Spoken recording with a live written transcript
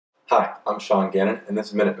Hi, I'm Sean Gannon, and this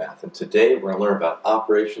is Minute Math, and today we're going to learn about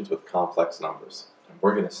operations with complex numbers, and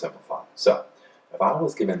we're going to simplify. So, if I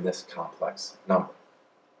was given this complex number,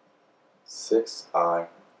 6i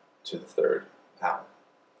to the third power,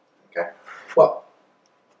 okay? Well,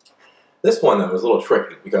 this one though is a little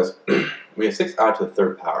tricky because we have 6i to the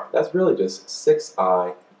third power. That's really just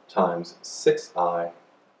 6i times 6i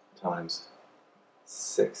times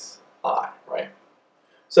 6i, right?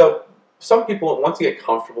 So, some people, once you get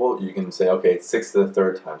comfortable, you can say, okay, it's 6 to the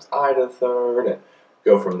third times I to the third, and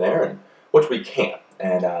go from there, and which we can.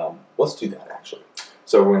 And let's do that, actually.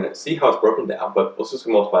 So we're going to see how it's broken down, but let's just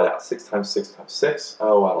multiply it out. 6 times 6 times 6.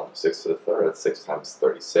 Oh, I don't know, 6 to the third. That's 6 times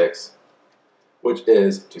 36, which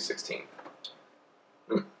is 216.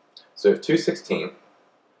 So we have 216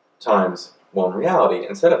 times, well, in reality,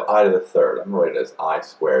 instead of I to the third, I'm going to write it as I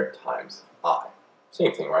squared times I.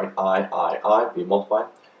 Same thing, right? I, be multiplied.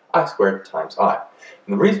 I squared times I.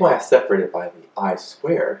 And the reason why I separated by the I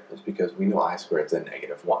squared is because we know I squared is a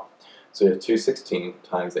negative 1. So we have 216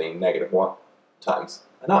 times a negative 1 times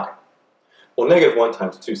an I. Well, negative 1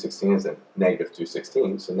 times 216 is a negative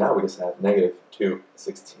 216, so now we just have negative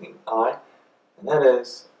 216i, and that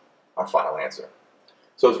is our final answer.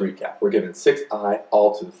 So let's recap. We're given 6i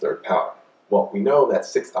all to the third power. Well, we know that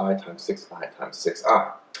 6i times 6i times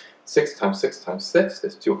 6i. 6 times 6 times 6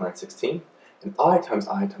 is 216. And I times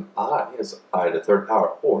I times I is I to the third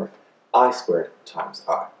power, or I squared times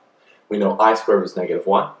I. We know I squared was negative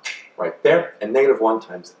 1, right there, and negative 1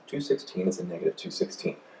 times 216 is a negative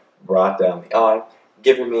 216. Brought down the I,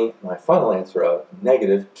 giving me my final answer of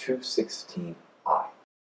negative 216